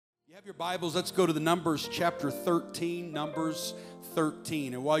Have your Bibles, let's go to the Numbers chapter 13, Numbers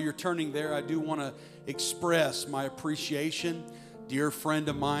 13. And while you're turning there, I do want to express my appreciation. Dear friend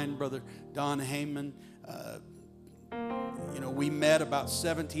of mine, Brother Don Heyman, we met about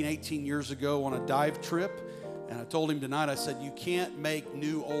 17, 18 years ago on a dive trip. And I told him tonight, I said, you can't make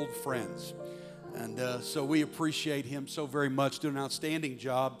new old friends. And so we appreciate him so very much, doing an outstanding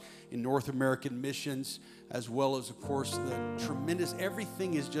job in North American missions, as well as, of course, the tremendous,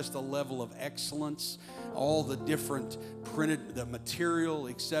 everything is just a level of excellence, all the different printed, the material,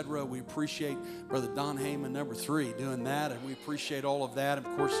 etc. We appreciate Brother Don Heyman, number 3, doing that, and we appreciate all of that. Of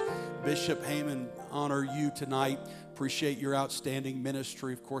course, Bishop Heyman, honor you tonight. Appreciate your outstanding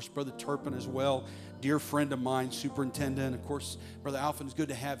ministry. Of course, Brother Turpin as well, dear friend of mine, superintendent. Of course, Brother Alphen, it's good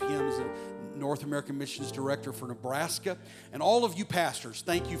to have him as a North American Missions Director for Nebraska. And all of you pastors,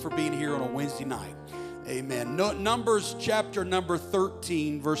 thank you for being here on a Wednesday night. Amen. Numbers chapter number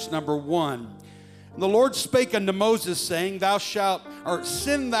 13, verse number 1. And the Lord spake unto Moses, saying,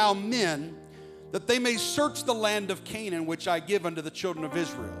 send thou men, that they may search the land of Canaan, which I give unto the children of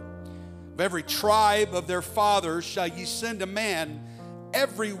Israel. Of every tribe of their fathers shall ye send a man,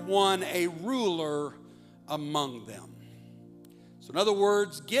 every one a ruler among them. So in other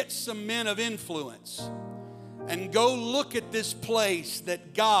words, get some men of influence and go look at this place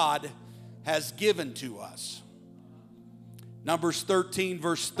that God has given to us. Numbers 13,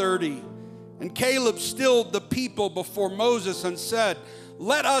 verse 30. And Caleb stilled the people before Moses and said,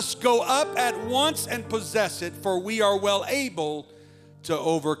 let us go up at once and possess it, for we are well able to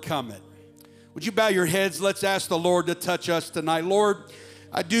overcome it. Would you bow your heads? Let's ask the Lord to touch us tonight. Lord,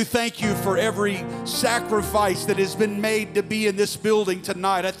 I do thank you for every sacrifice that has been made to be in this building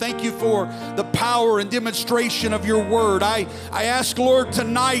tonight. I thank you for the power and demonstration of your word. I ask, Lord,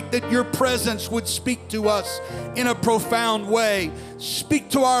 tonight that your presence would speak to us in a profound way. Speak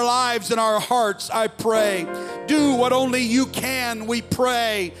to our lives and our hearts, I pray. Do what only you can, we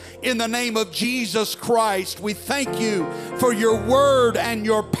pray, in the name of Jesus Christ. We thank you for your word and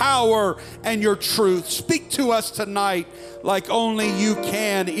your power and your truth. Speak to us tonight like only you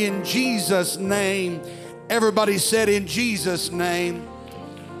can, in Jesus' name. Everybody said, in Jesus' name.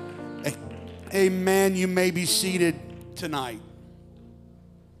 Amen. You may be seated tonight.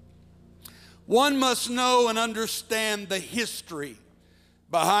 One must know and understand the history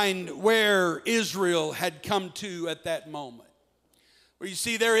behind where Israel had come to at that moment. Where you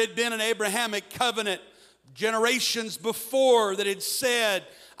see there had been an Abrahamic covenant generations before that had said,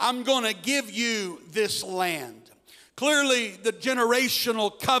 I'm going to give you this land. Clearly, the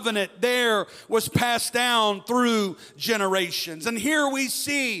generational covenant there was passed down through generations. And here we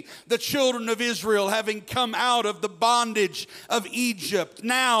see the children of Israel having come out of the bondage of Egypt,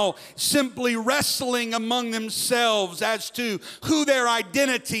 now simply wrestling among themselves as to who their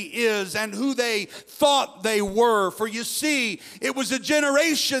identity is and who they thought they were. For you see, it was a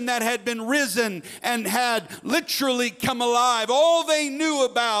generation that had been risen and had literally come alive. All they knew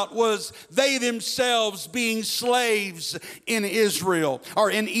about was they themselves being slaves in Israel or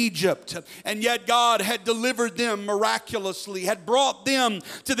in Egypt. And yet God had delivered them miraculously, had brought them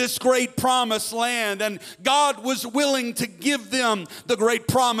to this great promised land. And God was willing to give them the great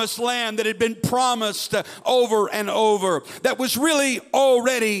promised land that had been promised over and over, that was really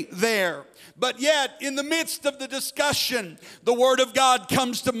already there. But yet, in the midst of the discussion, the word of God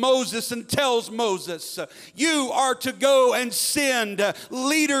comes to Moses and tells Moses, you are to go and send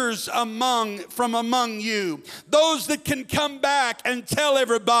leaders from among you. Those that can come back and tell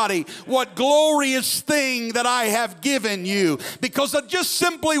everybody what glorious thing that I have given you. Because I just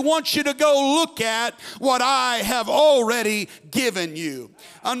simply want you to go look at what I have already given you.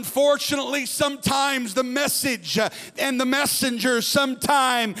 Unfortunately, sometimes the message and the messenger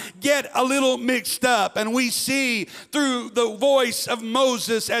sometimes get a little mixed up. And we see through the voice of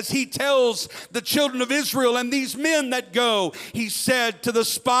Moses as he tells the children of Israel and these men that go, he said to the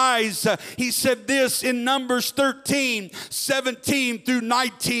spies, he said this in Numbers 13, 17 through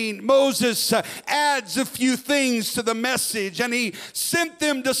 19. Moses adds a few things to the message, and he sent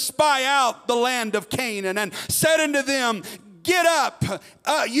them to spy out the land of Canaan and said unto them, get up,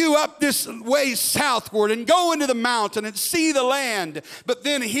 you up this way southward and go into the mountain and see the land. But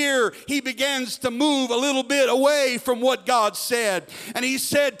then here he begins to move a little bit away from what God said. And he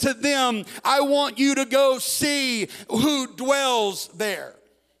said to them, I want you to go see who dwells there.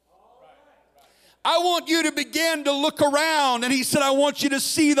 I want you to begin to look around. And he said, I want you to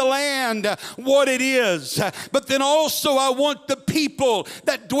see the land, what it is. But then also I want the people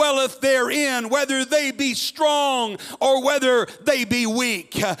that dwelleth therein, whether they be strong or whether they be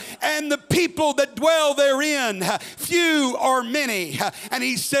weak. And the people that dwell therein, few or many. And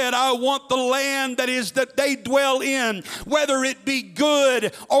he said, I want the land that they dwell in, whether it be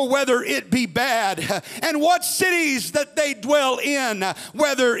good or whether it be bad. And what cities that they dwell in,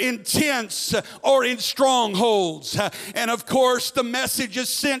 whether in tents or in strongholds. And of course, the message is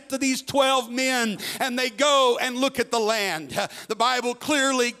sent to these 12 men, and they go and look at the land. The Bible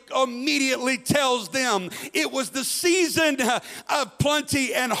clearly immediately tells them it was the season of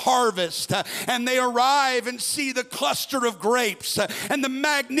plenty and harvest. And they arrive and see the cluster of grapes and the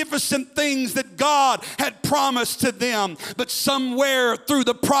magnificent things that God had promised to them. But somewhere through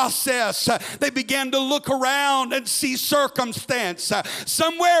the process, they began to look around and see circumstance.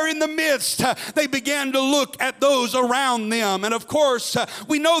 Somewhere in the midst, they began to look at those around them. And of course,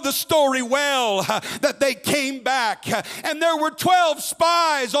 we know the story well, that they came back and there were 12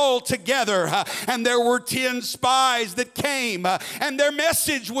 spies all together, and there were 10 spies that came, and their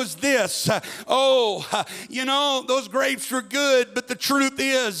message was this: those grapes were good, but the truth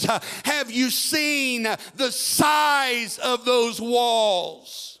is, have you seen the size of those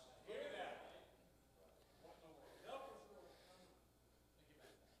walls?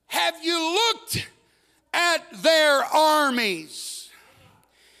 Have you looked at their armies?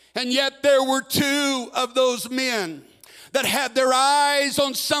 And yet there were 2 of those men that had their eyes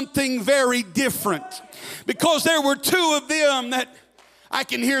on something very different, because there were 2 of them that I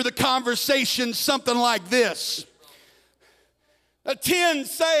can hear the conversation something like this. The 10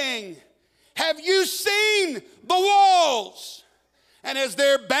 saying, have you seen the walls? And as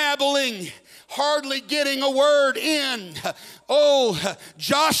they're babbling, hardly getting a word in,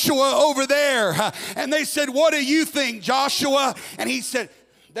 Joshua over there. And they said, what do you think, Joshua? And he said,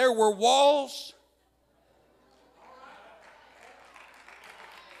 there were walls.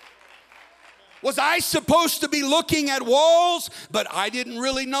 Was I supposed to be looking at walls? But I didn't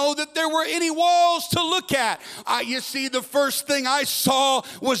really know that there were any walls to look at. You see, the first thing I saw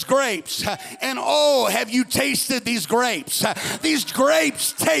was grapes. And have you tasted these grapes? These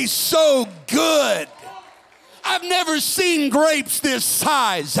grapes taste so good. I've never seen grapes this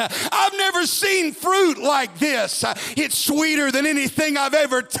size. I've never seen fruit like this. It's sweeter than anything I've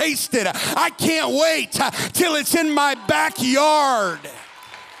ever tasted. I can't wait till it's in my backyard.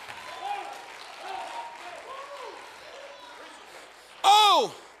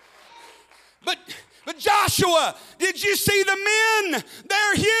 But Joshua, did you see the men?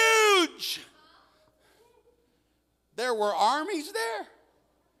 They're huge. There were armies there.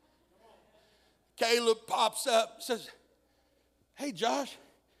 Caleb pops up and says, hey, Josh,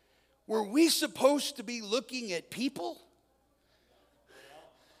 were we supposed to be looking at people?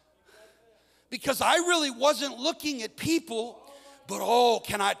 Because I really wasn't looking at people. But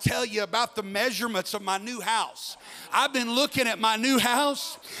can I tell you about the measurements of my new house? I've been looking at my new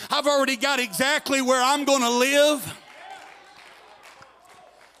house. I've already got exactly where I'm going to live.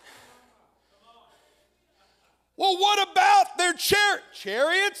 Well, what about their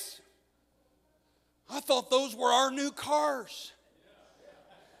chariots? I thought those were our new cars.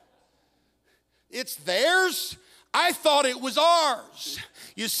 It's theirs? I thought it was ours.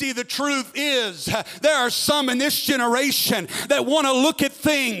 You see, the truth is there are some in this generation that want to look at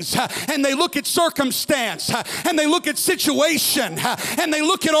things and they look at circumstance and they look at situation and they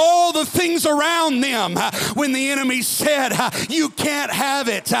look at all the things around them. When the enemy said, you can't have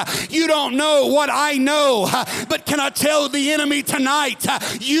it. You don't know what I know. But can I tell the enemy tonight,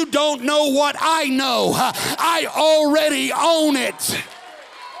 you don't know what I know. I already own it.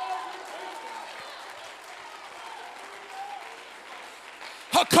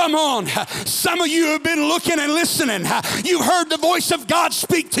 Oh, come on. Some of you have been looking and listening. You heard the voice of God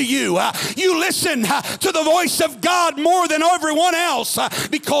speak to you. You listen to the voice of God more than everyone else,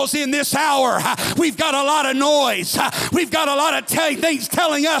 because in this hour we've got a lot of noise. We've got a lot of things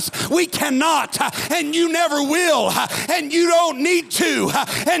telling us we cannot, and you never will, and you don't need to,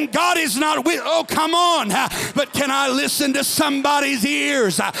 and God is not with. Oh, come on. But can I listen to somebody's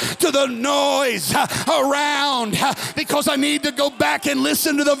ears, to the noise around, because I need to go back and listen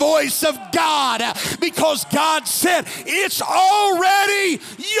to the voice of God, because God said it's already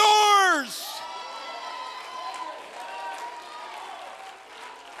yours.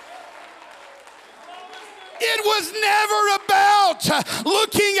 It was never about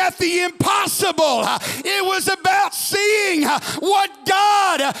looking at the impossible. It was about seeing what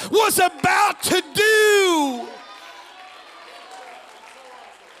God was about to do.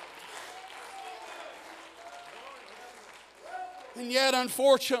 And yet,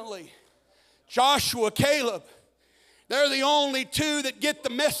 unfortunately, Joshua, Caleb, they're the only two that get the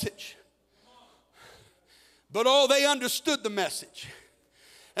message. But oh, they understood the message.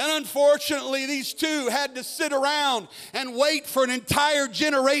 And unfortunately, these two had to sit around and wait for an entire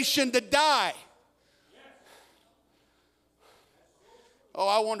generation to die. Oh,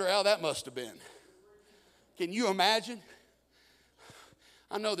 I wonder how that must have been. Can you imagine?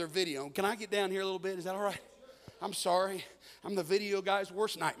 I know they're video. Can I get down here a little bit? Is that all right? I'm sorry. I'm the video guy's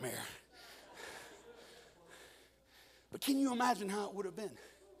worst nightmare. But can you imagine how it would have been?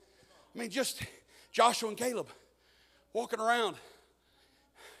 I mean, just Joshua and Caleb walking around.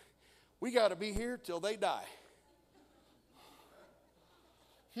 We got to be here till they die.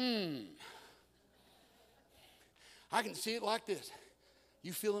 I can see it like this.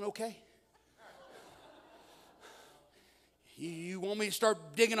 You feeling okay? You want me to start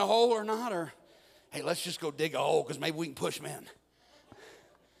digging a hole or not? Or, hey, let's just go dig a hole because maybe we can push men.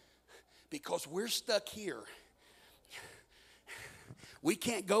 Because we're stuck here. We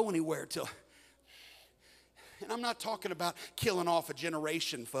can't go anywhere till... And I'm not talking about killing off a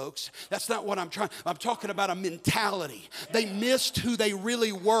generation, folks. That's not what I'm trying. I'm talking about a mentality. They missed who they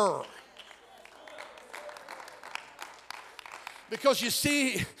really were. Because you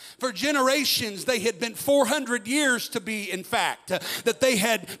see, for generations, they had been 400 years to be, in fact, that they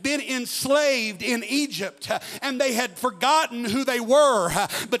had been enslaved in Egypt, and they had forgotten who they were.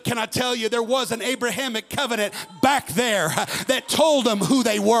 But can I tell you, there was an Abrahamic covenant back there that told them who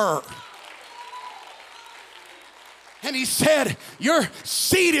they were. And he said, your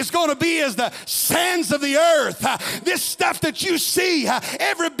seed is going to be as the sands of the earth. This stuff that you see,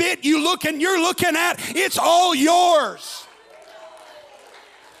 every bit you're looking at, it's all yours.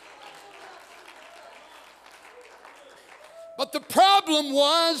 But the problem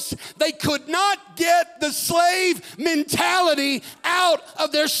was they could not get the slave mentality out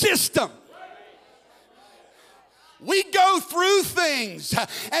of their system. We go through things,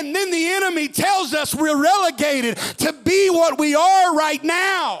 and then the enemy tells us we're relegated to be what we are right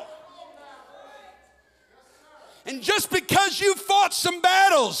now. And just because you fought some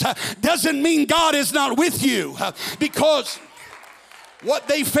battles doesn't mean God is not with you, because what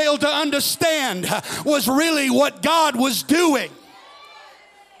they failed to understand was really what God was doing.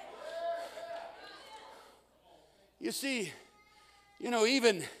 You see,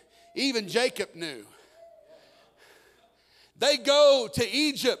 even Jacob knew. They go to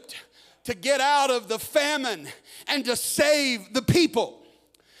Egypt to get out of the famine and to save the people.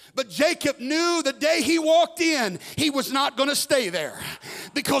 But Jacob knew the day he walked in, he was not going to stay there,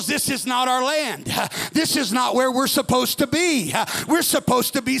 because this is not our land. This is not where we're supposed to be. We're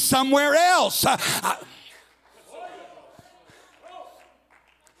supposed to be somewhere else.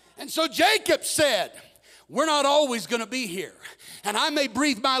 And so Jacob said, we're not always going to be here. And I may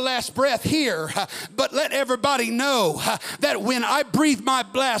breathe my last breath here, but let everybody know that when I breathe my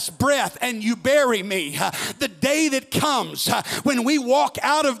last breath and you bury me, the day that comes when we walk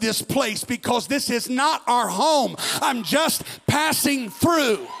out of this place, because this is not our home, I'm just passing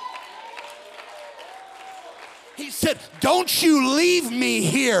through. He said, don't you leave me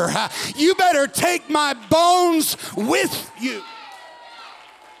here. You better take my bones with you.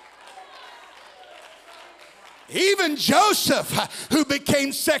 Even Joseph, who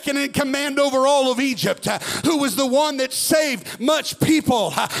became second in command over all of Egypt, who was the one that saved much people,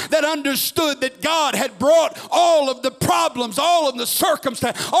 that understood that God had brought all of the problems, all of the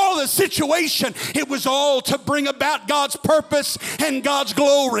circumstance, all the situation. It was all to bring about God's purpose and God's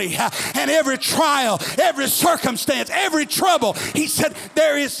glory. And every trial, every circumstance, every trouble, he said,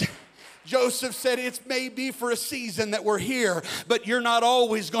 Joseph said, it may be for a season that we're here, but you're not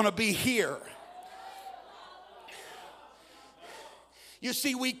always going to be here. You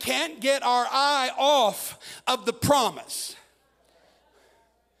see, we can't get our eye off of the promise.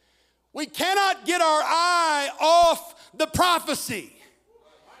 We cannot get our eye off the prophecy.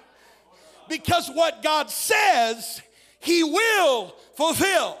 Because what God says, He will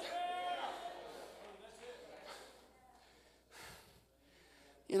fulfill.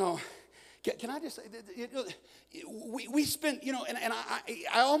 Can I just say, we spend, and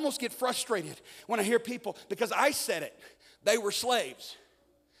I almost get frustrated when I hear people, because I said it. They were slaves.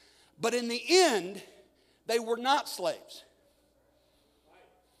 But in the end, they were not slaves.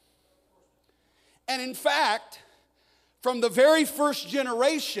 And in fact, from the very first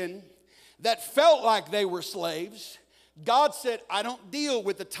generation that felt like they were slaves, God said, I don't deal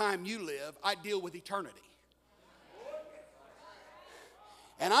with the time you live, I deal with eternity.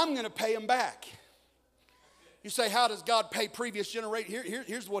 And I'm going to pay them back. You say, how does God pay previous generations?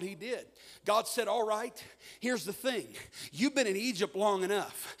 Here's what he did. God said, all right, here's the thing. You've been in Egypt long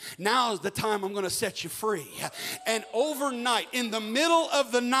enough. Now is the time I'm going to set you free. And overnight, in the middle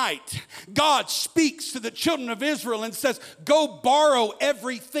of the night, God speaks to the children of Israel and says, go borrow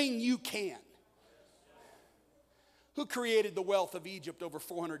everything you can. Who created the wealth of Egypt over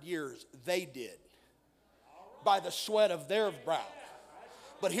 400 years? They did. By the sweat of their brow.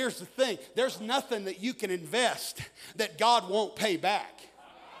 But here's the thing, there's nothing that you can invest that God won't pay back.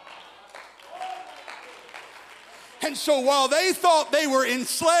 And so while they thought they were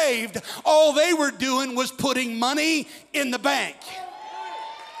enslaved, all they were doing was putting money in the bank.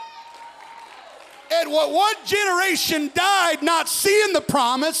 And what one generation died not seeing the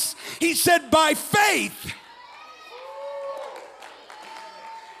promise, he said, by faith.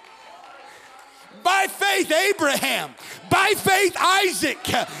 By faith, Abraham. By faith, Isaac.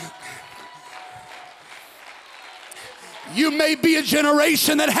 You may be a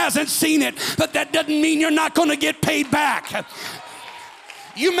generation that hasn't seen it, but that doesn't mean you're not going to get paid back.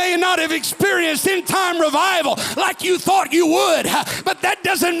 You may not have experienced end-time revival like you thought you would, but that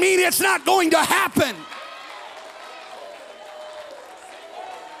doesn't mean it's not going to happen.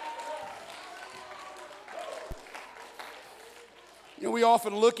 You know, we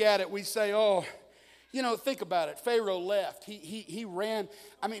often look at it, we say, oh, you know, think about it. Pharaoh left. He ran.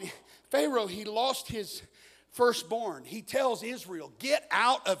 I mean, Pharaoh, he lost his firstborn. He tells Israel, get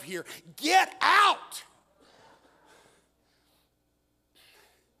out of here. Get out.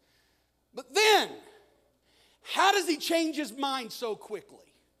 But then, how does he change his mind so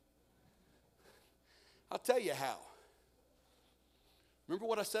quickly? I'll tell you how. Remember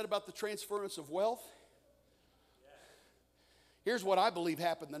what I said about the transference of wealth? Here's what I believe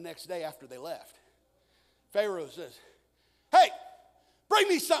happened the next day after they left. Pharaoh says, hey, bring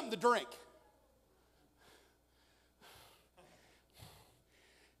me something to drink.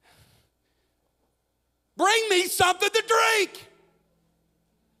 Bring me something to drink.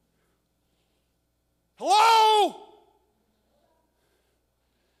 Hello?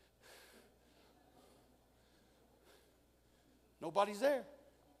 Nobody's there.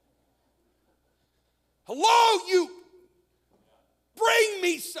 Hello, you. Bring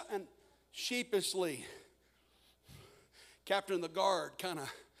me something. Sheepishly, captain of the guard kind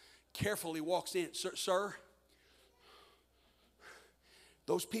of carefully walks in. Sir,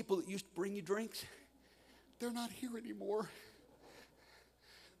 those people that used to bring you drinks, they're not here anymore.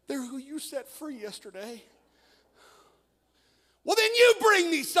 They're who you set free yesterday. Well, then you bring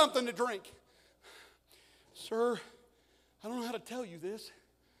me something to drink. Sir, I don't know how to tell you this.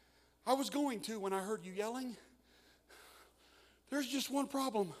 I was going to when I heard you yelling. There's just one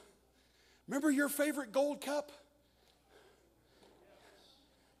problem. Remember your favorite gold cup?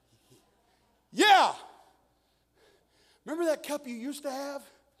 Yeah. Remember that cup you used to have?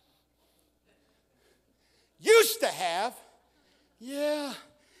 Used to have? Yeah.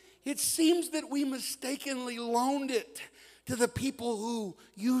 It seems that we mistakenly loaned it to the people who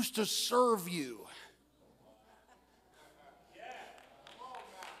used to serve you.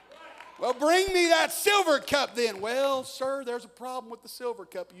 Well, bring me that silver cup then. Well, sir, there's a problem with the silver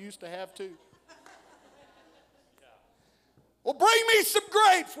cup you used to have too. Well, bring me some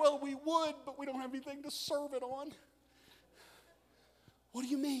grapes. Well, we would, but we don't have anything to serve it on. What do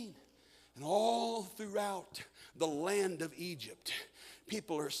you mean? And all throughout the land of Egypt,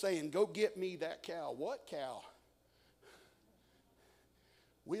 people are saying, go get me that cow. What cow?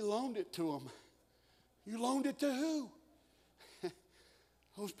 We loaned it to them. You loaned it to who?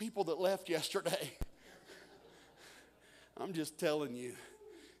 Those people that left yesterday. I'm just telling you.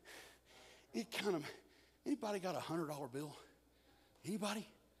 Anybody got a $100 bill? Anybody?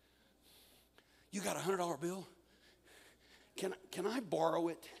 You got a $100 bill? Can I borrow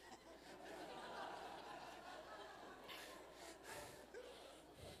it?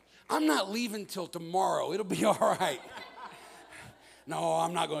 I'm not leaving till tomorrow. It'll be all right. No,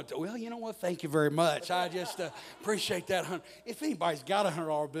 I'm not going to. Well, you know what? Thank you very much. I just appreciate that. If anybody's got a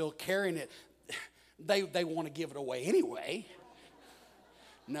 $100 bill carrying it, they want to give it away anyway.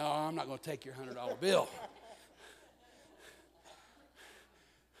 No, I'm not going to take your $100 bill.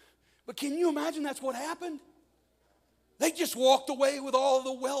 But can you imagine that's what happened? They just walked away with all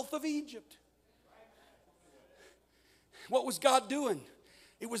the wealth of Egypt. What was God doing?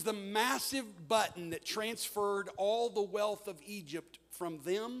 It was the massive button that transferred all the wealth of Egypt from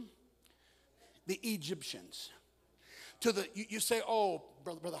them, the Egyptians, to the. You say, "Oh,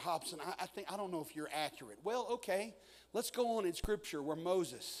 brother Hobson, I don't know if you're accurate." Well, okay, let's go on in Scripture where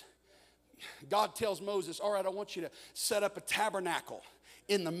God tells Moses, "All right, I want you to set up a tabernacle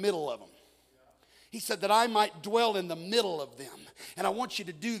in the middle of them." He said that I might dwell in the middle of them. And I want you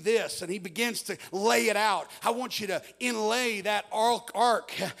to do this. And he begins to lay it out. I want you to inlay that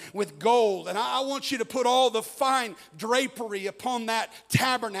ark with gold. And I want you to put all the fine drapery upon that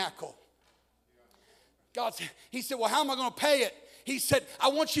tabernacle. He said, well, how am I going to pay it? He said, I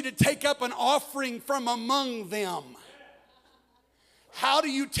want you to take up an offering from among them. How do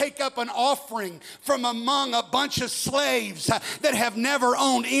you take up an offering from among a bunch of slaves that have never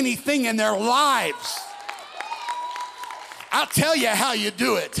owned anything in their lives? I'll tell you how you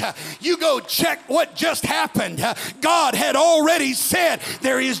do it. You go check what just happened. God had already said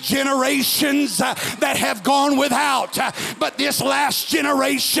there is generations that have gone without, but this last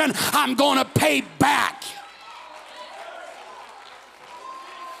generation I'm going to pay back.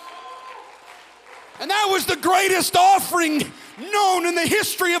 And that was the greatest offering known in the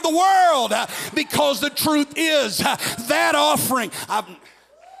history of the world, because the truth is that offering.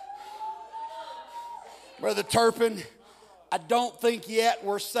 Brother Turpin, I don't think yet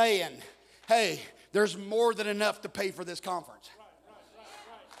we're saying, hey, there's more than enough to pay for this conference.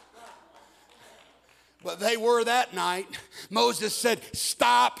 But they were that night. Moses said,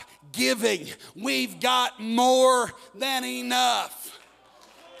 stop giving. We've got more than enough.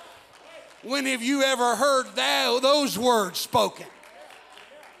 When have you ever heard those words spoken?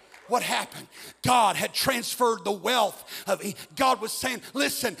 What happened? God had transferred the wealth of, God was saying,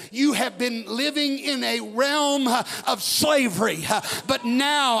 listen, you have been living in a realm of slavery, but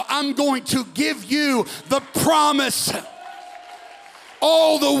now I'm going to give you the promise.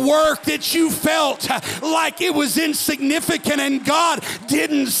 All the work that you felt like it was insignificant and God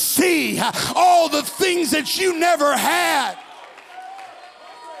didn't see, all the things that you never had.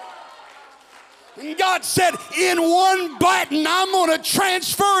 And God said, in one button, I'm going to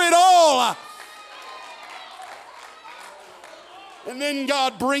transfer it all. And then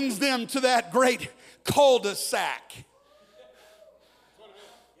God brings them to that great cul-de-sac.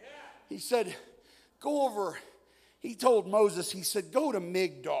 He said, go over. He told Moses, he said, go to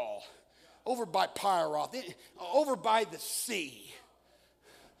Migdol, over by Piroth, over by the sea.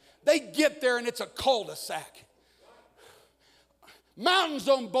 They get there and it's a cul-de-sac. Mountains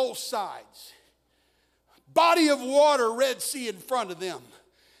on both sides. Body of water, Red Sea in front of them.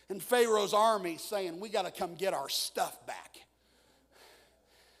 And Pharaoh's army saying, we got to come get our stuff back.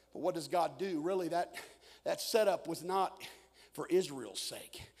 But what does God do? Really, that setup was not for Israel's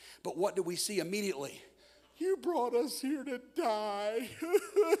sake. But what do we see immediately? You brought us here to die.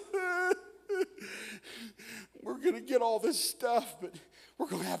 We're going to get all this stuff, but we're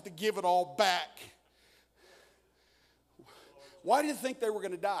going to have to give it all back. Why do you think they were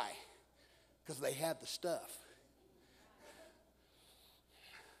going to die? Because they had the stuff.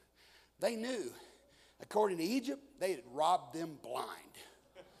 They knew, according to Egypt, they had robbed them blind.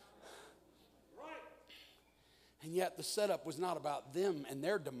 And yet the setup was not about them and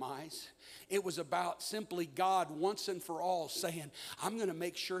their demise. It was about simply God once and for all saying, I'm going to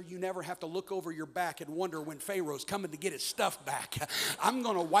make sure you never have to look over your back and wonder when Pharaoh's coming to get his stuff back. I'm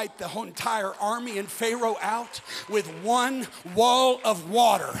going to wipe the whole entire army and Pharaoh out with one wall of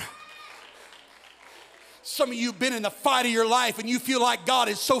water. Some of you have been in the fight of your life and you feel like God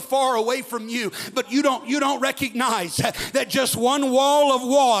is so far away from you, but you don't recognize that just one wall of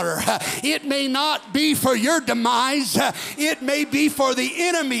water, it may not be for your demise, it may be for the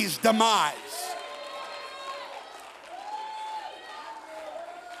enemy's demise.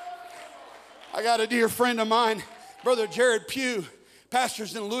 I got a dear friend of mine, Brother Jared Pugh,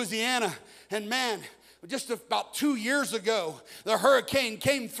 pastors in Louisiana, and man, just about 2 years ago, the hurricane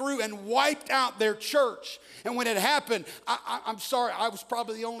came through and wiped out their church. And when it happened, I'm sorry, I was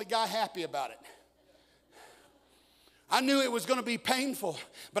probably the only guy happy about it. I knew it was going to be painful,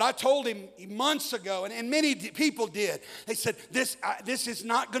 but I told him months ago, and many people did. They said, this is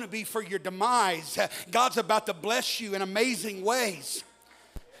not going to be for your demise. God's about to bless you in amazing ways.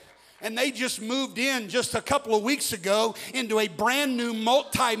 And they just moved in just a couple of weeks ago into a brand new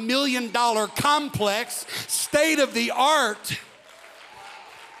multi-million-dollar complex, state of the art.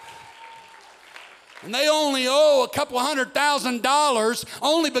 And they only owe a couple $100,000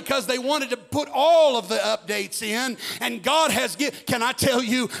 only because they wanted to put all of the updates in. And God has can I tell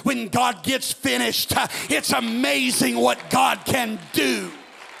you, when God gets finished, it's amazing what God can do.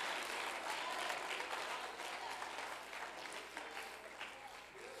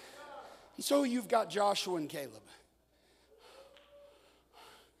 So you've got Joshua and Caleb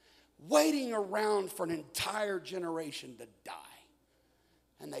waiting around for an entire generation to die.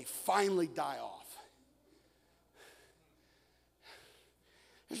 And they finally die off.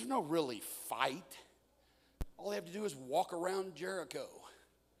 There's no really fight. All they have to do is walk around Jericho.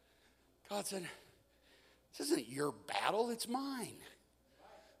 God said, This isn't your battle, it's mine.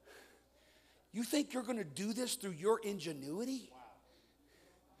 You think you're going to do this through your ingenuity?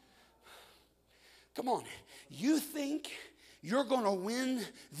 Come on. You think you're going to win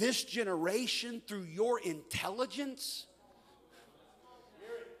this generation through your intelligence?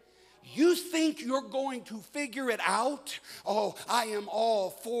 You think you're going to figure it out? Oh, I am all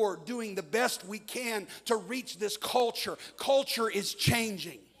for doing the best we can to reach this culture. Culture is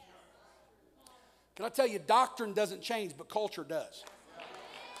changing. Can I tell you, doctrine doesn't change, but culture does.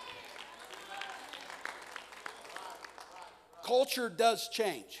 Culture does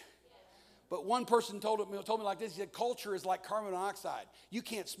change. But one person told me like this. He said, culture is like carbon monoxide. You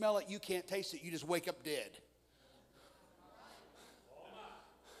can't smell it, you can't taste it, you just wake up dead.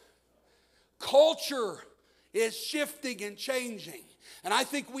 Culture is shifting and changing. And I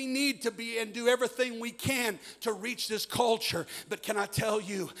think we need to be and do everything we can to reach this culture. But can I tell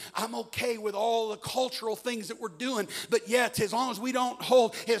you, I'm okay with all the cultural things that we're doing. But yet, as long as we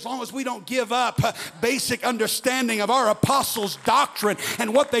don't give up basic understanding of our apostles' doctrine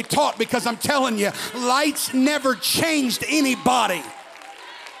and what they taught, because I'm telling you, lights never changed anybody.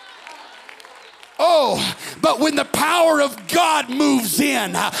 Oh, but when the power of God moves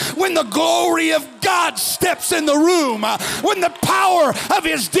in, when the glory of God steps in the room, when the power of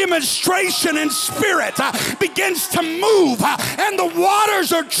his demonstration and spirit begins to move and the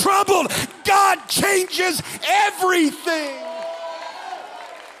waters are troubled, God changes everything.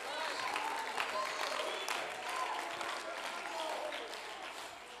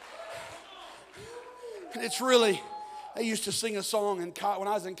 And it's really, I used to sing a song when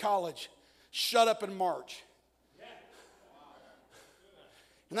I was in college. Shut up and march.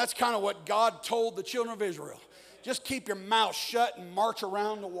 And that's kind of what God told the children of Israel. Just keep your mouth shut and march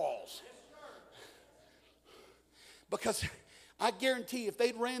around the walls. Because I guarantee if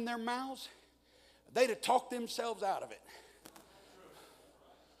they'd ran their mouths, they'd have talked themselves out of it.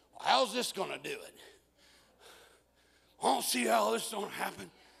 Well, how's this going to do it? I don't see how this is going to happen.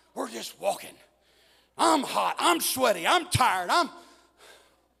 We're just walking. I'm hot. I'm sweaty. I'm tired.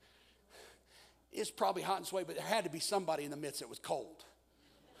 It's probably hot and sweaty, but there had to be somebody in the midst that was cold.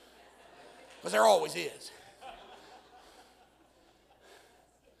 Because there always is.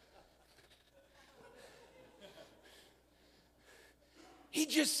 He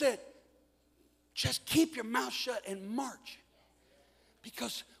just said, just keep your mouth shut and march.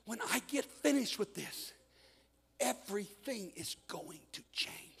 Because when I get finished with this, everything is going to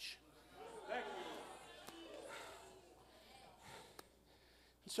change.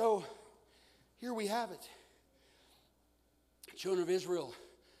 So, here we have it. The children of Israel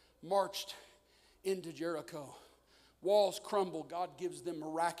marched into Jericho. Walls crumble. God gives them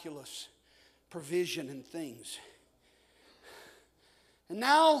miraculous provision and things. And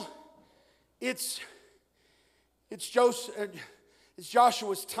now it's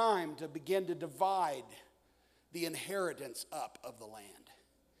Joshua's time to begin to divide the inheritance up of the land.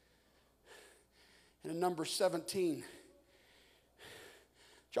 And in Numbers 17,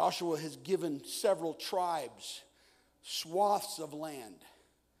 Joshua has given several tribes swaths of land.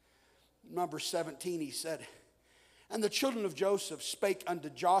 Numbers 17, he said, and the children of Joseph spake unto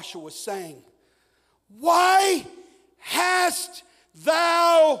Joshua, saying, why hast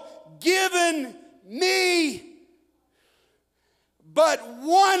thou given me but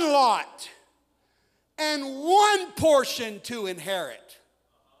one lot and one portion to inherit,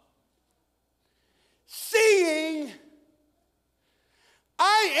 seeing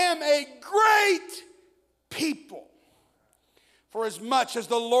I am a great people, for as much as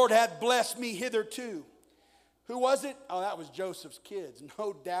the Lord had blessed me hitherto. Who was it? Oh, that was Joseph's kids,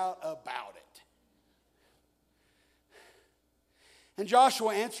 no doubt about it. And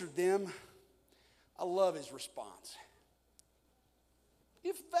Joshua answered them. I love his response.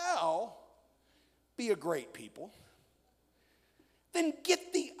 If thou be a great people, then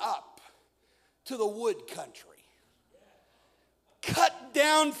get thee up to the wood country. Cut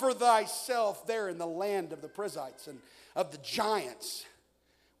down for thyself there in the land of the Perizzites and of the giants.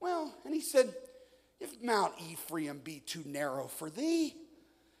 Well, and he said, if Mount Ephraim be too narrow for thee.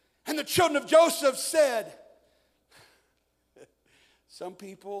 And the children of Joseph said, some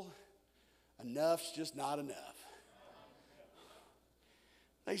people, enough's just not enough.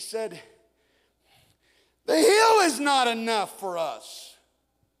 They said, the hill is not enough for us.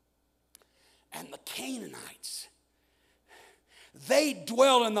 And the Canaanites, they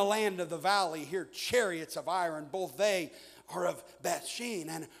dwell in the land of the valley, here chariots of iron, both they are of Bethshean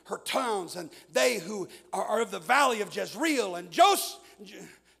and her towns, and they who are of the valley of Jezreel. And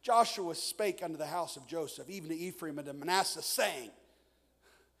Joshua spake unto the house of Joseph, even to Ephraim and to Manasseh, saying,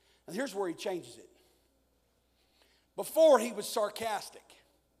 and here's where he changes it. Before, he was sarcastic.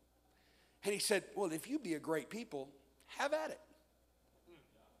 And he said, well, if you be a great people, have at it.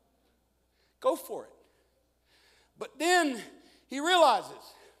 Go for it. But then he realizes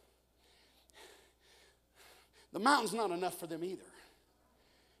the mountain's not enough for them either.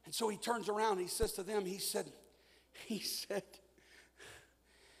 And so he turns around and he says to them, he said,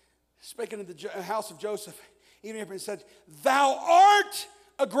 speaking of the house of Joseph, even if he said, thou art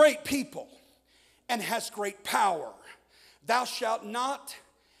a great people and hast great power. Thou shalt not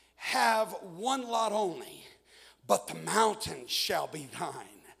have one lot only, but the mountain shall be thine.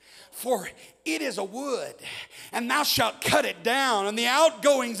 For it is a wood, and thou shalt cut it down, and the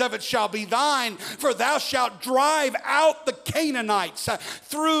outgoings of it shall be thine. For thou shalt drive out the Canaanites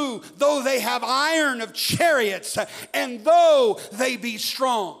through, though they have iron of chariots, and though they be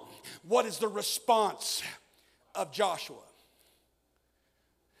strong. What is the response of Joshua?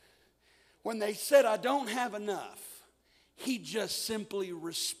 When they said, I don't have enough, he just simply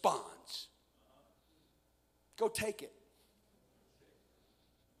responds, go take it.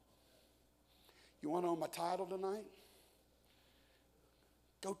 You want to know my title tonight?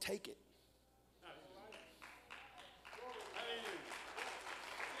 Go take it.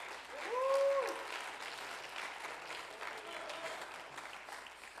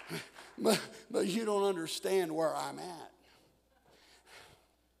 But you don't understand where I'm at.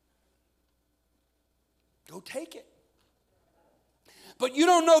 Go take it. But you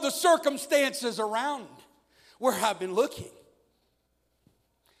don't know the circumstances around where I've been looking.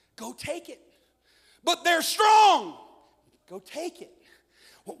 Go take it. But they're strong. Go take it.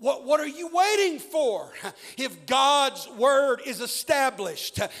 What are you waiting for? If God's word is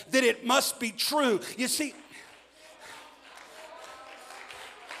established, then it must be true. You see,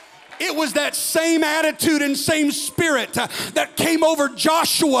 it was that same attitude and same spirit that came over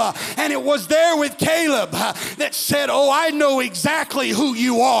Joshua, and it was there with Caleb that said, oh, I know exactly who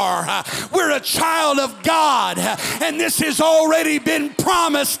you are. We're a child of God, and this has already been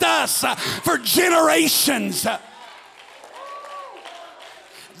promised us for generations.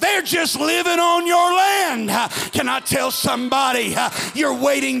 They're just living on your land. Can I tell somebody, you're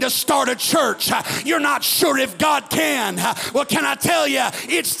waiting to start a church. You're not sure if God can. Well, can I tell you,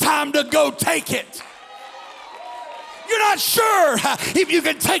 it's time to go take it. You're not sure if you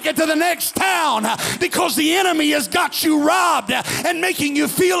can take it to the next town because the enemy has got you robbed and making you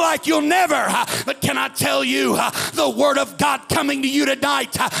feel like you'll never. But can I tell you, the word of God coming to you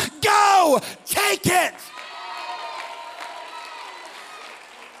tonight, go take it.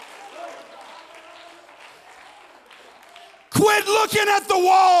 Quit looking at the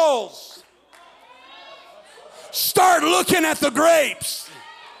walls. Start looking at the grapes.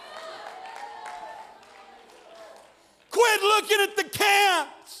 Quit looking at the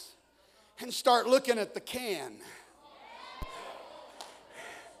cans and start looking at the can.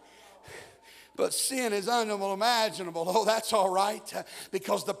 But sin is unimaginable. Oh, that's all right,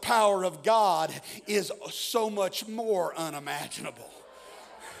 because the power of God is so much more unimaginable.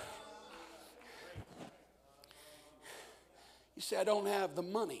 You say, I don't have the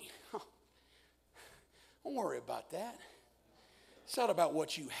money. Don't worry about that. It's not about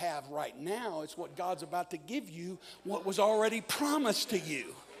what you have right now. It's what God's about to give you, what was already promised to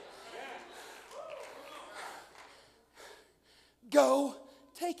you. Go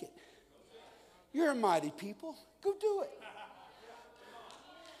take it. You're a mighty people. Go do it.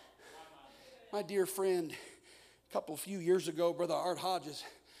 My dear friend, a few years ago, Brother Art Hodges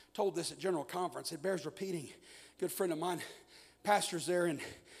told this at General Conference. It bears repeating. A good friend of mine pastors there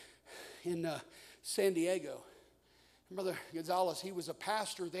in San Diego. And Brother Gonzalez, he was a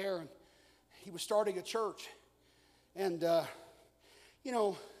pastor there, and he was starting a church. And,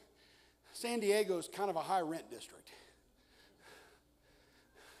 San Diego is kind of a high rent district.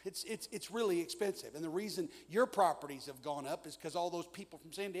 It's really expensive. And the reason your properties have gone up is because all those people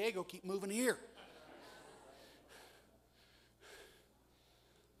from San Diego keep moving here.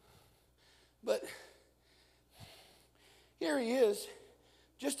 But here he is,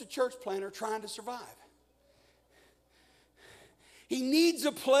 just a church planter trying to survive. He needs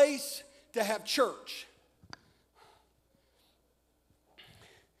a place to have church.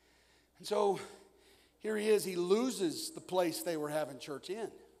 And so here he is, he loses the place they were having church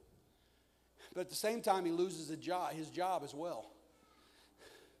in. But at the same time, he loses his job as well.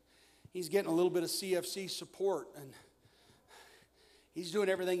 He's getting a little bit of CFC support, and he's doing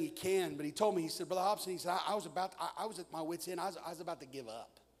everything he can. But he told me, he said, Brother Hobson, he said, I was at my wit's end. I was about to give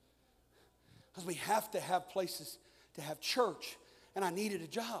up. Because we have to have places to have church, and I needed a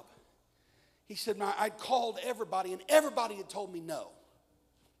job. He said, I'd called everybody, and everybody had told me no.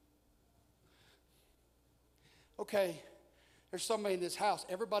 okay, there's somebody in this house.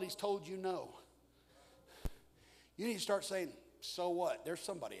 Everybody's told you no. You need to start saying, so what? There's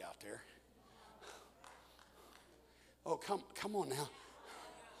somebody out there. Oh, come on now.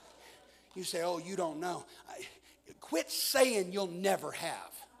 You say, oh, you don't know. Quit saying you'll never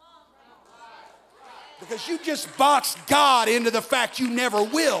have. Because you just boxed God into the fact you never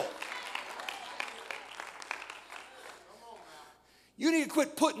will. You need to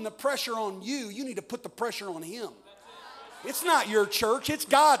quit putting the pressure on you. You need to put the pressure on Him. It's not your church, it's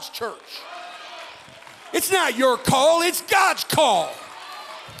God's church. It's not your call, it's God's call.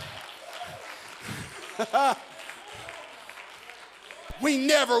 We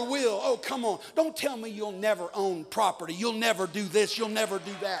never will. Oh, come on. Don't tell me you'll never own property. You'll never do this. You'll never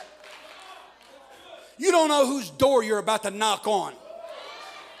do that. You don't know whose door you're about to knock on.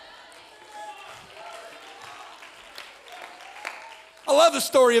 I love the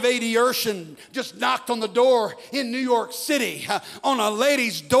story of A.D. Urshan just knocked on the door in New York City on a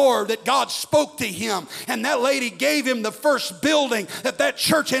lady's door that God spoke to him. And that lady gave him the first building that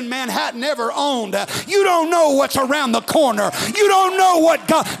church in Manhattan ever owned. You don't know what's around the corner. You don't know what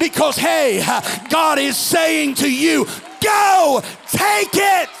God, because hey, God is saying to you, go, take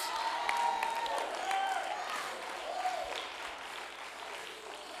it.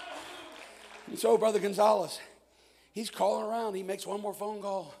 And so Brother Gonzalez, he's calling around. He makes one more phone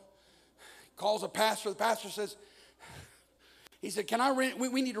call. Calls a pastor. The pastor says, he said, can I rent?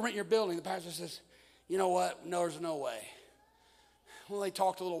 We need to rent your building. The pastor says, you know what? No, there's no way. Well, they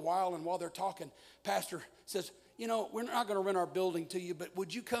talked a little while, and while they're talking, pastor says, you know, we're not going to rent our building to you, but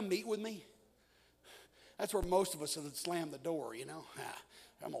would you come meet with me? That's where most of us would slam the door, you know.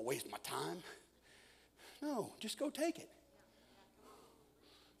 I'm going to waste my time. No, just go take it.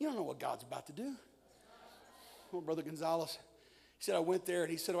 You don't know what God's about to do. Well, Brother Gonzalez, he said, I went there,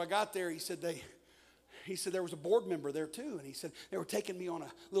 and he said, when I got there, he said there was a board member there too, and he said they were taking me on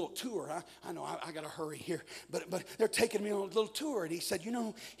a little tour. I know I got to hurry here, but they're taking me on a little tour, and he said, you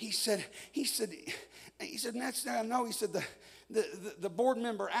know, he said, that's no, he said the board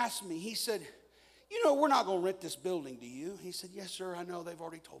member asked me, he said, you know, we're not going to rent this building to you. He said, yes, sir, I know, they've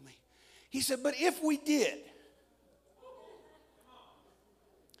already told me. He said, but if we did,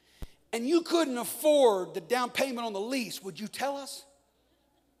 and you couldn't afford the down payment on the lease, would you tell us?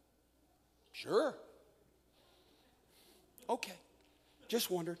 Sure. Okay.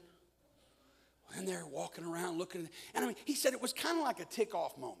 Just wondered. And they're walking around looking. And I mean, he said it was kind of like a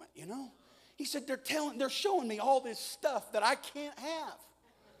tick-off moment, you know? He said they're showing me all this stuff that I can't have.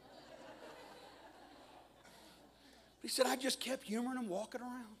 He said I just kept humoring them, walking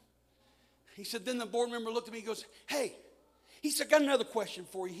around. He said then the board member looked at me and goes, hey, he said, got another question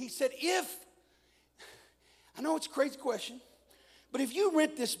for you. He said, I know it's a crazy question, but if you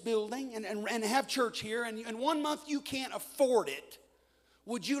rent this building and have church here and 1 month you can't afford it,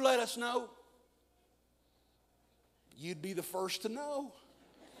 would you let us know? You'd be the first to know.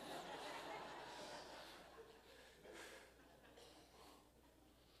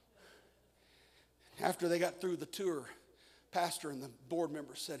 After they got through the tour, pastor and the board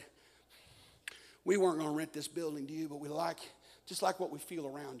member said, we weren't going to rent this building to you, but we just like what we feel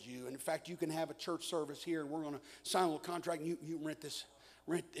around you. And in fact, you can have a church service here, and we're going to sign a little contract, and you you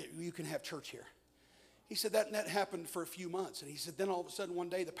can have church here. He said that happened for a few months. And he said, then all of a sudden one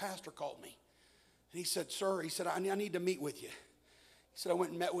day the pastor called me. And he said, sir, he said, I need to meet with you. He said, I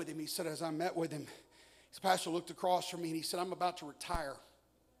went and met with him. He said, as I met with him, his pastor looked across from me, and he said, I'm about to retire.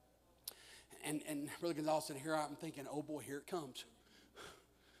 And Brother Gonzalez said, here I'm thinking, oh boy, here it comes.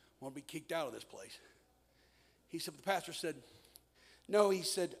 I want to be kicked out of this place. He said, the pastor said, no, he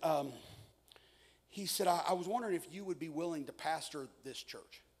said, I was wondering if you would be willing to pastor this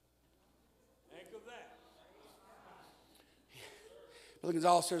church. Think of that. Brother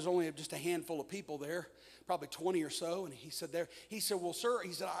Gonzalez said there's only just a handful of people there, probably 20 or so. And he said, well, sir,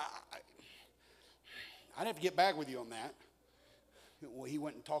 he said, I'd have to get back with you on that. Well, he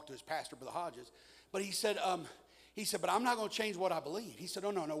went and talked to his pastor, Brother Hodges. But he said, but I'm not going to change what I believe. He said,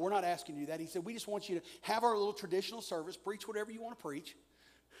 no, we're not asking you that. He said, we just want you to have our little traditional service, preach whatever you want to preach.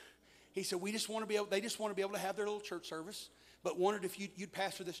 He said, they just want to be able to have their little church service, but wondered if you'd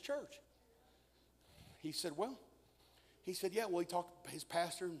pastor this church. He said, yeah, well, he talked to his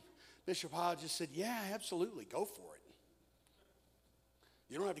pastor, and Bishop Hodges said, yeah, absolutely, go for it.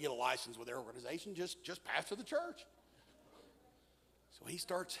 You don't have to get a license with their organization, just pastor the church. So he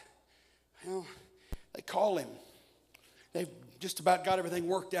starts, they call him. They've just about got everything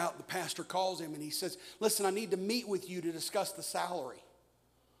worked out. The pastor calls him and he says, listen, I need to meet with you to discuss the salary.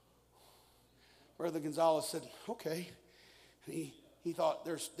 Brother Gonzalez said, okay. And he thought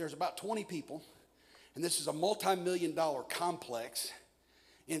there's about 20 people. And this is a multi-million-dollar complex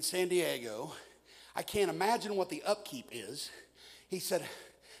in San Diego. I can't imagine what the upkeep is. He said,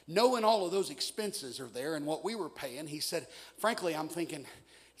 knowing all of those expenses are there and what we were paying, he said, frankly, I'm thinking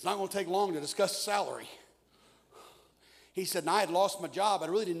it's not going to take long to discuss salary. He said, and I had lost my job. I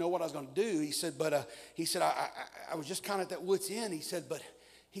really didn't know what I was going to do. He said, but I was just kind of at that wit's end. He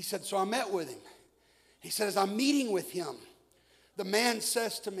said, so I met with him. He said, as I'm meeting with him, the man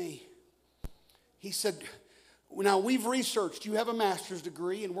says to me, he said, now we've researched, you have a master's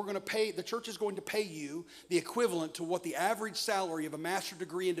degree, and the church is going to pay you the equivalent to what the average salary of a master's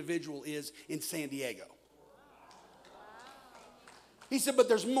degree individual is in San Diego. He said, but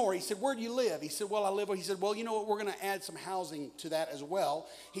there's more. He said, where do you live? He said, well, I live. He said, well, you know what? We're going to add some housing to that as well.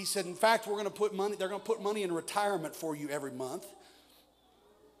 He said, in fact, they're going to put money in retirement for you every month.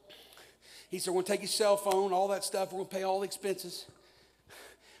 He said, we're going to take your cell phone, all that stuff. We're going to pay all the expenses.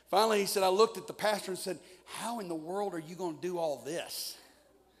 Finally, he said, I looked at the pastor and said, how in the world are you going to do all this?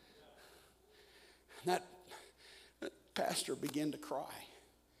 And that pastor began to cry.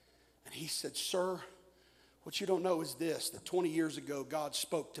 And he said, sir, what you don't know is this, that 20 years ago, God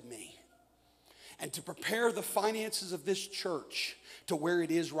spoke to me. And to prepare the finances of this church to where it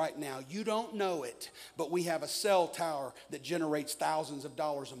is right now, you don't know it, but we have a cell tower that generates thousands of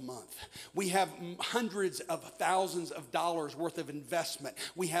dollars a month. We have hundreds of thousands of dollars worth of investment.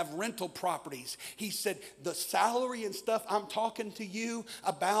 We have rental properties. He said, the salary and stuff I'm talking to you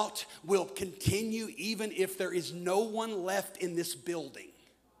about will continue even if there is no one left in this building.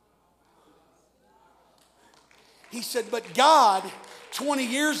 He said, but God 20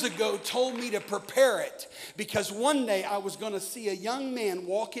 years ago told me to prepare it because one day I was going to see a young man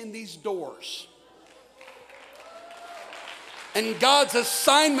walk in these doors. And God's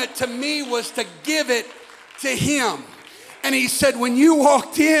assignment to me was to give it to him. And he said, when you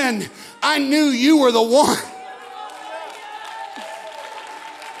walked in, I knew you were the one.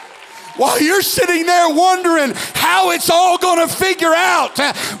 While you're sitting there wondering how it's all going to figure out,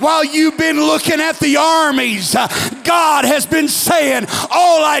 while you've been looking at the armies, God has been saying,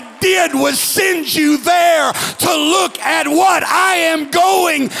 all I did was send you there to look at what I am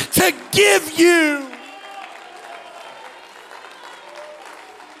going to give you.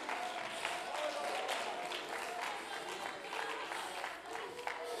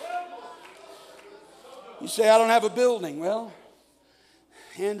 You say, I don't have a building. Well,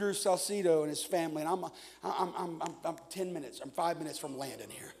 Andrew Salcido and his family, and I'm 10 minutes, I'm 5 minutes from landing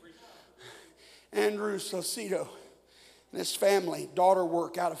here. Andrew Salcido and his family, daughter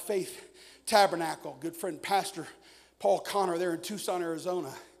work out of Faith Tabernacle, good friend Pastor Paul Connor there in Tucson,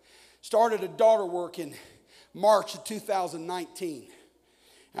 Arizona, started a daughter work in March of 2019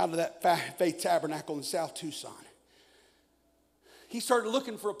 out of that Faith Tabernacle in South Tucson. He started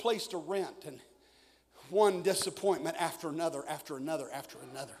looking for a place to rent, and one disappointment after another, after another, after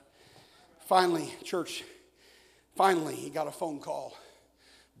another. Finally, he got a phone call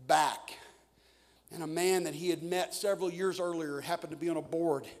back. And a man that he had met several years earlier happened to be on a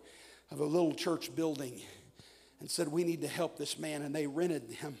board of a little church building and said, we need to help this man. And they rented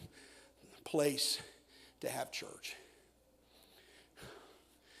him a place to have church.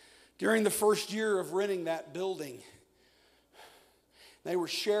 During the first year of renting that building, they were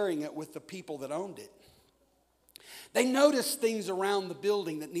sharing it with the people that owned it. They noticed things around the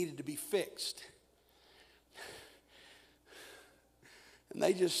building that needed to be fixed. And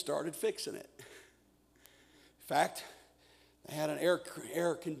they just started fixing it. In fact, they had an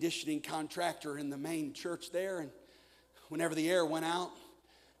air conditioning contractor in the main church there, and whenever the air went out,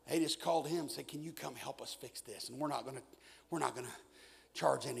 they just called him and said, can you come help us fix this? And we're not going to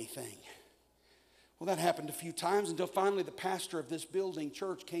charge anything. Well, that happened a few times until finally the pastor of this building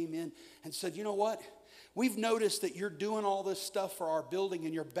church came in and said, you know what? We've noticed that you're doing all this stuff for our building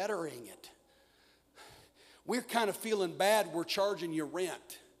and you're bettering it. We're kind of feeling bad we're charging you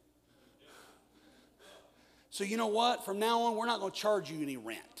rent. So you know what? From now on, we're not going to charge you any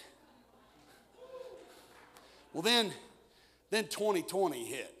rent. Well, then 2020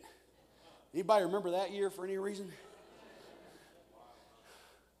 hit. Anybody remember that year for any reason?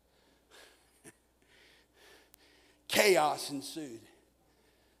 Chaos ensued.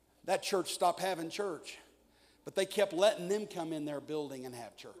 That church stopped having church, but they kept letting them come in their building and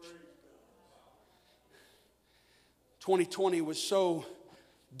have church. 2020 was so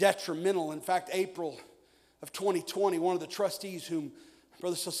detrimental. In fact, April of 2020, one of the trustees whom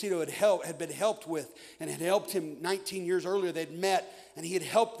Brother Salcido had been helped with and had helped him 19 years earlier, they'd met, and he had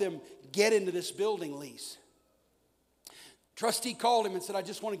helped them get into this building lease. Trustee called him and said, I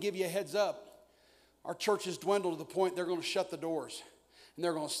just want to give you a heads up. Our church has dwindled to the point they're going to shut the doors and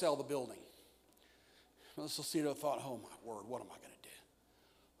they're going to sell the building. Brother Salcido thought, oh my word, what am I going to do?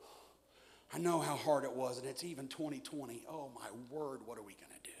 I know how hard it was, and it's even 2020. Oh my word, what are we going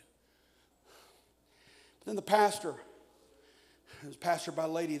to do? But then the pastor, it was pastored by a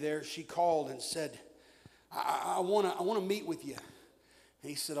lady there, she called and said, I want to meet with you. And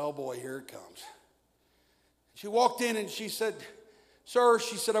he said, oh boy, here it comes. She walked in and she said, sir,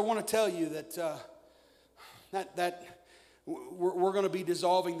 she said, I want to tell you that we're going to be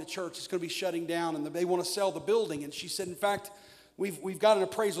dissolving the church. It's going to be shutting down, and they want to sell the building. And she said, in fact, we've got an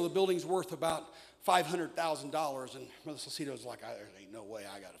appraisal. The building's worth about $500,000. And Brother Salcido's like, there ain't no way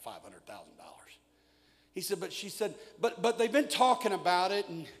I got $500,000. He said, but she said, but they've been talking about it,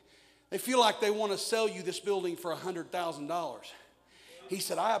 and they feel like they want to sell you this building for $100,000. He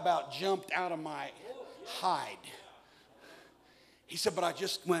said, I about jumped out of my hide. He said, but I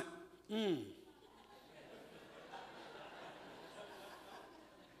just went,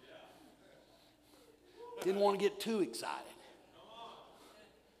 Didn't want to get too excited.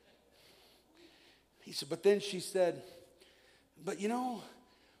 He said, but then she said, but you know,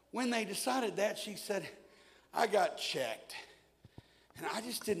 when they decided that, she said, I got checked. And I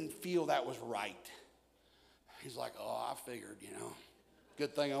just didn't feel that was right. He's like, oh, I figured, you know.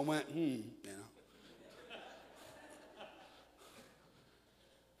 Good thing I went, you know.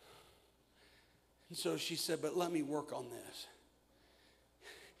 And so she said, but let me work on this.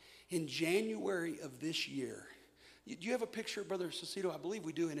 In January of this year, do you have a picture of Brother Salcido? I believe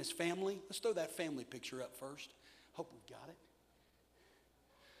we do, in his family. Let's throw that family picture up first. Hope we've got it.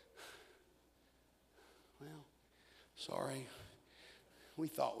 Well, sorry. We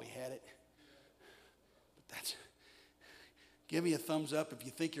thought we had it. But that's, give me a thumbs up if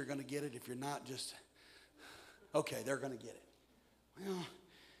you think you're going to get it. If you're not, just, okay, they're going to get it. Well,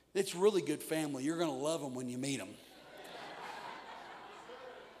 it's really good family. You're going to love them when you meet them.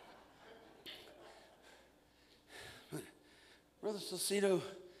 But Brother Salcido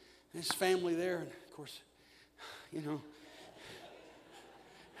and his family there, and of course, you know,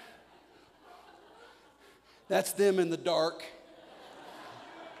 that's them in the dark.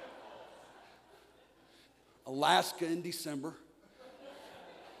 Alaska in December.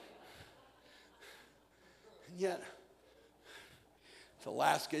 And yet, it's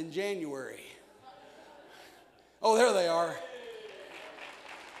Alaska in January. Oh, there they are.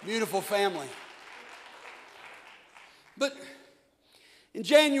 Beautiful family. But in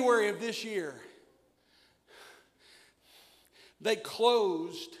January of this year, they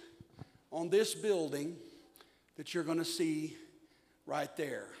closed on this building that you're going to see right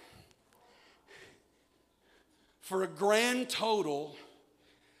there for a grand total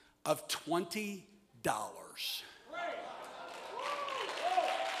of $20.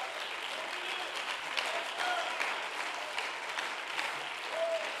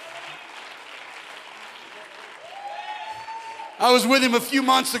 I was with him a few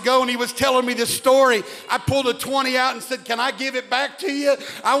months ago, and he was telling me this story. I pulled a 20 out and said, can I give it back to you?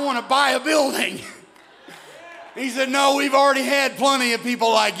 I want to buy a building. He said, no, we've already had plenty of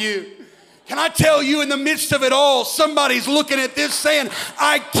people like you. Can I tell you, in the midst of it all, somebody's looking at this saying,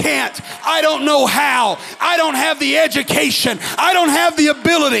 I can't. I don't know how. I don't have the education. I don't have the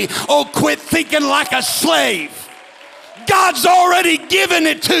ability. Oh, quit thinking like a slave. God's already given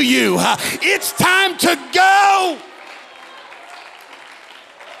it to you. It's time to go.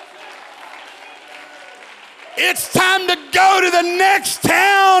 It's time to go to the next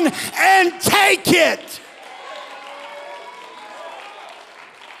town and take it.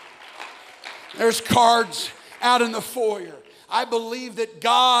 There's cards out in the foyer. I believe that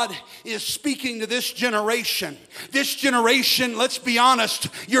God is speaking to this generation. This generation, let's be honest,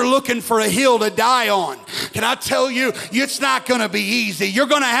 you're looking for a hill to die on. Can I tell you, it's not going to be easy. You're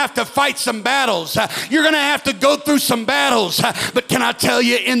going to have to fight some battles. You're going to have to go through some battles. But can I tell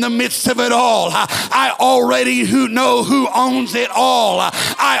you, in the midst of it all, I already know who owns it all.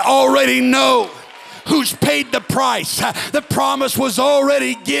 I already know who's paid the price. The promise was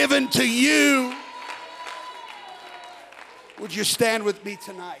already given to you. Would you stand with me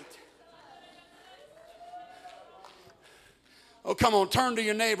tonight? Oh, come on, turn to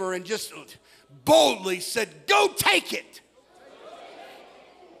your neighbor and just boldly said, go take it.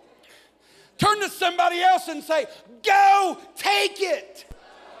 Turn to somebody else and say, go take it.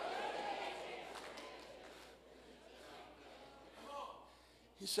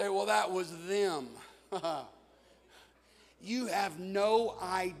 You say, well, that was them. You have no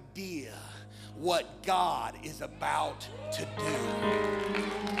idea what God is about to do.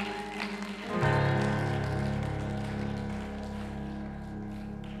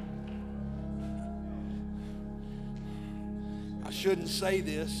 I shouldn't say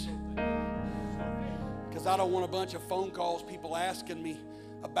this because I don't want a bunch of phone calls, people asking me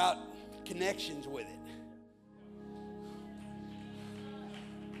about connections with it.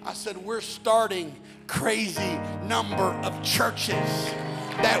 I said, we're starting crazy number of churches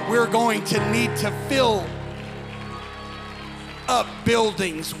that we're going to need to fill up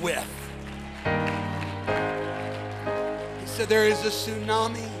buildings with. He said, there is a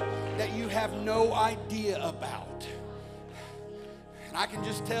tsunami that you have no idea about. And I can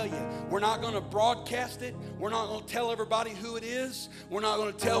just tell you, we're not going to broadcast it. We're not going to tell everybody who it is. We're not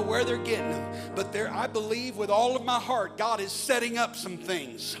going to tell where they're getting them. But there, I believe with all of my heart, God is setting up some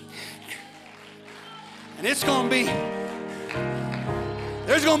things. And it's going to be,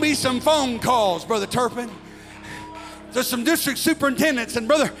 there's going to be some phone calls, Brother Turpin. There's some district superintendents and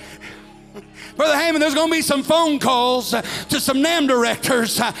Brother Heyman, there's going to be some phone calls to some NAM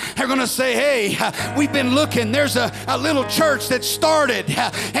directors. They're going to say, hey, we've been looking. There's a little church that started,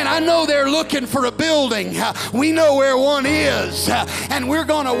 and I know they're looking for a building. We know where one is, and we're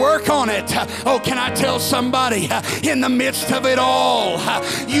going to work on it. Oh, can I tell somebody, in the midst of it all,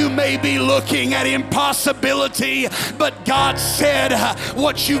 you may be looking at impossibility, but God said,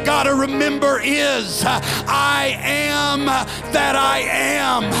 what you got to remember is, I am that I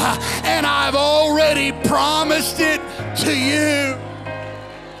am, and I've already promised it to you.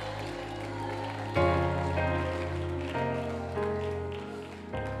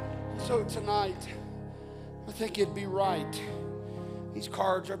 So tonight, I think it'd be right. These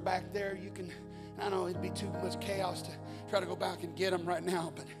cards are back there. You can, I know it'd be too much chaos to try to go back and get them right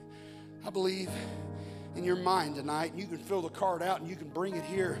now, but I believe in your mind tonight. You can fill the card out and you can bring it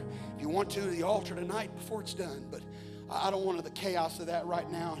here if you want to the altar tonight before it's done, but I don't want the chaos of that right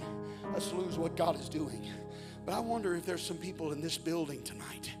now. Let's lose what God is doing. But I wonder if there's some people in this building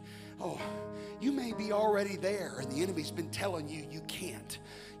tonight. Oh, you may be already there and the enemy's been telling you you can't.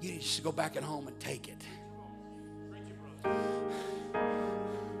 You need to go back at home and take it.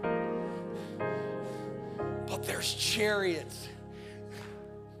 But there's chariots.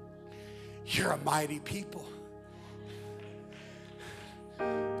 You're a mighty people.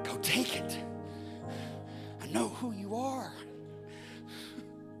 Go take it. I know who you are.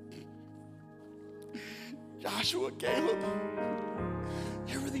 Joshua, Caleb,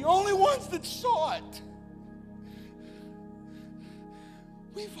 you were the only ones that saw it.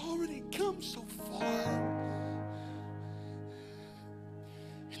 We've already come so far.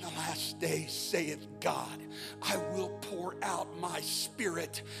 In the last days, saith God, I will pour out my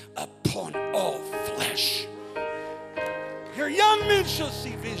spirit upon all flesh. Your young men shall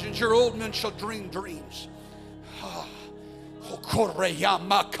see visions, your old men shall dream dreams.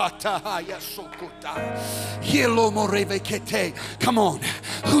 Come on,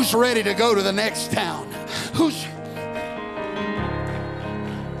 who's ready to go to the next town? Who's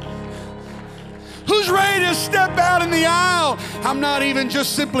ready to step out in the aisle? I'm not even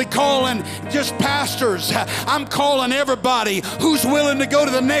just simply calling just pastors. I'm calling everybody who's willing to go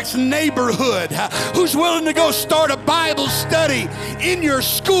to the next neighborhood, who's willing to go start a Bible study in your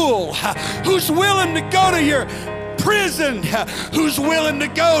school, who's willing to go to your prison, who's willing to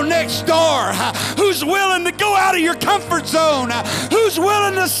go next door, who's willing to go out of your comfort zone, who's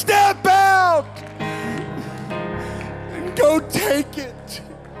willing to step out and go take it.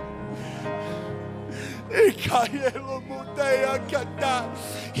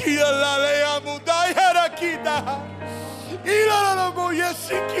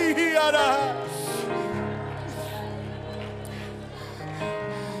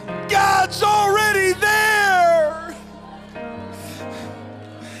 God's already there.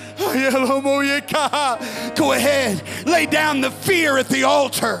 Go ahead, lay down the fear at the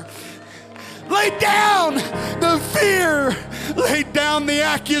altar. Lay down the fear. Lay down the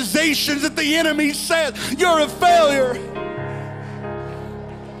accusations that the enemy says you're a failure.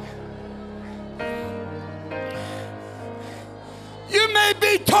 You may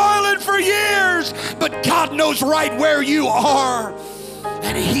be toiling for years, but God knows right where you are,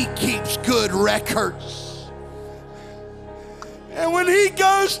 and He keeps good records. And when He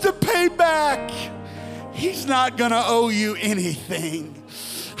goes to pay back, He's not going to owe you anything.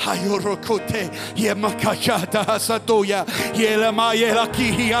 Come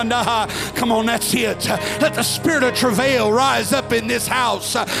on, that's it. Let the spirit of travail rise up in this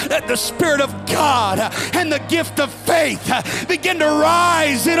house. Let the Spirit of God and the gift of faith begin to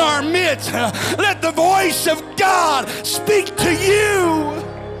rise in our midst. Let the voice of God speak to you.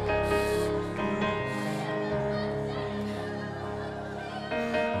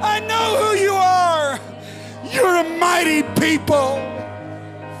 I know who you are. You're a mighty people.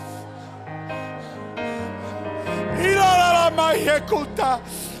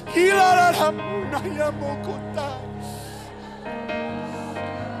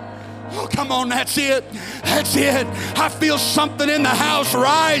 Oh, come on, that's it. That's it. I feel something in the house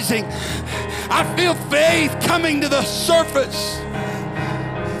rising. I feel faith coming to the surface.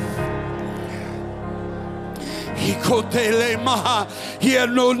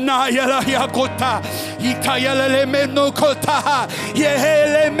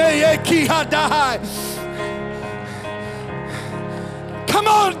 Come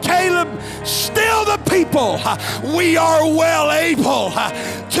on, Caleb, still the people. We are well able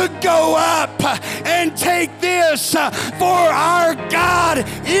to go up and take this, for our God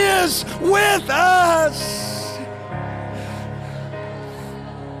is with us.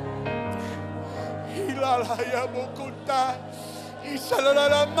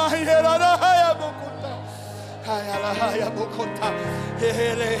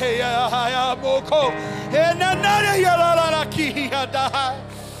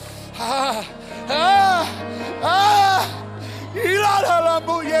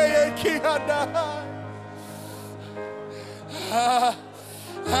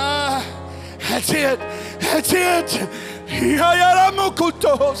 That's it. That's it.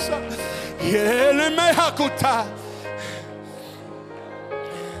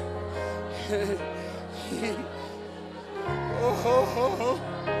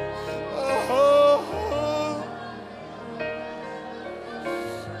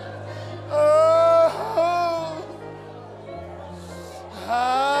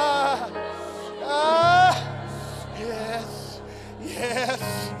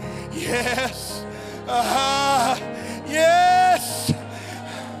 Yes. Yes.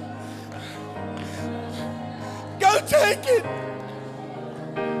 Go take it.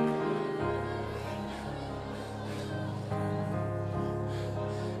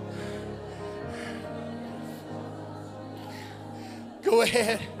 Go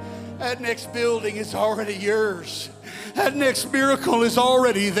ahead. That next building is already yours. That next miracle is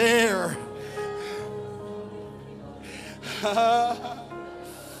already there. Yes.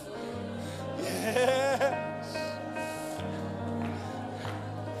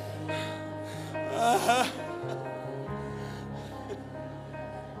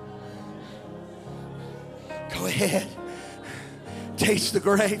 Go ahead. Taste the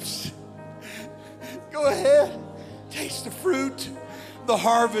grapes. Go ahead. Taste the fruit. The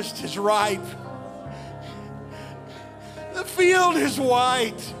harvest is ripe. The field is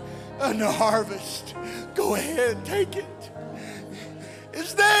white and the harvest. Go ahead, take it.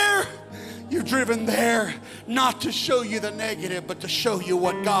 It's there. You're driven there not to show you the negative, but to show you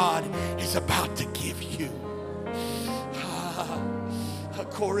what God is about to give you.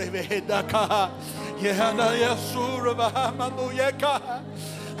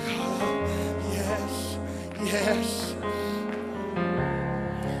 Yes, yes.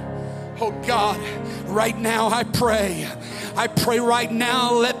 Oh God, right now I pray right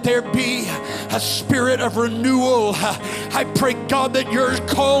now, let there be a spirit of renewal. I pray, God, that you're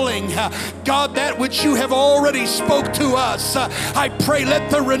calling, God, that which you have already spoke to us. I pray, let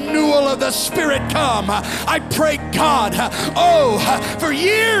the renewal of the Spirit come. I pray, God, for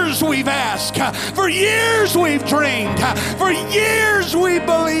years we've asked, for years we've dreamed, for years we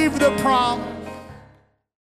believed the promise.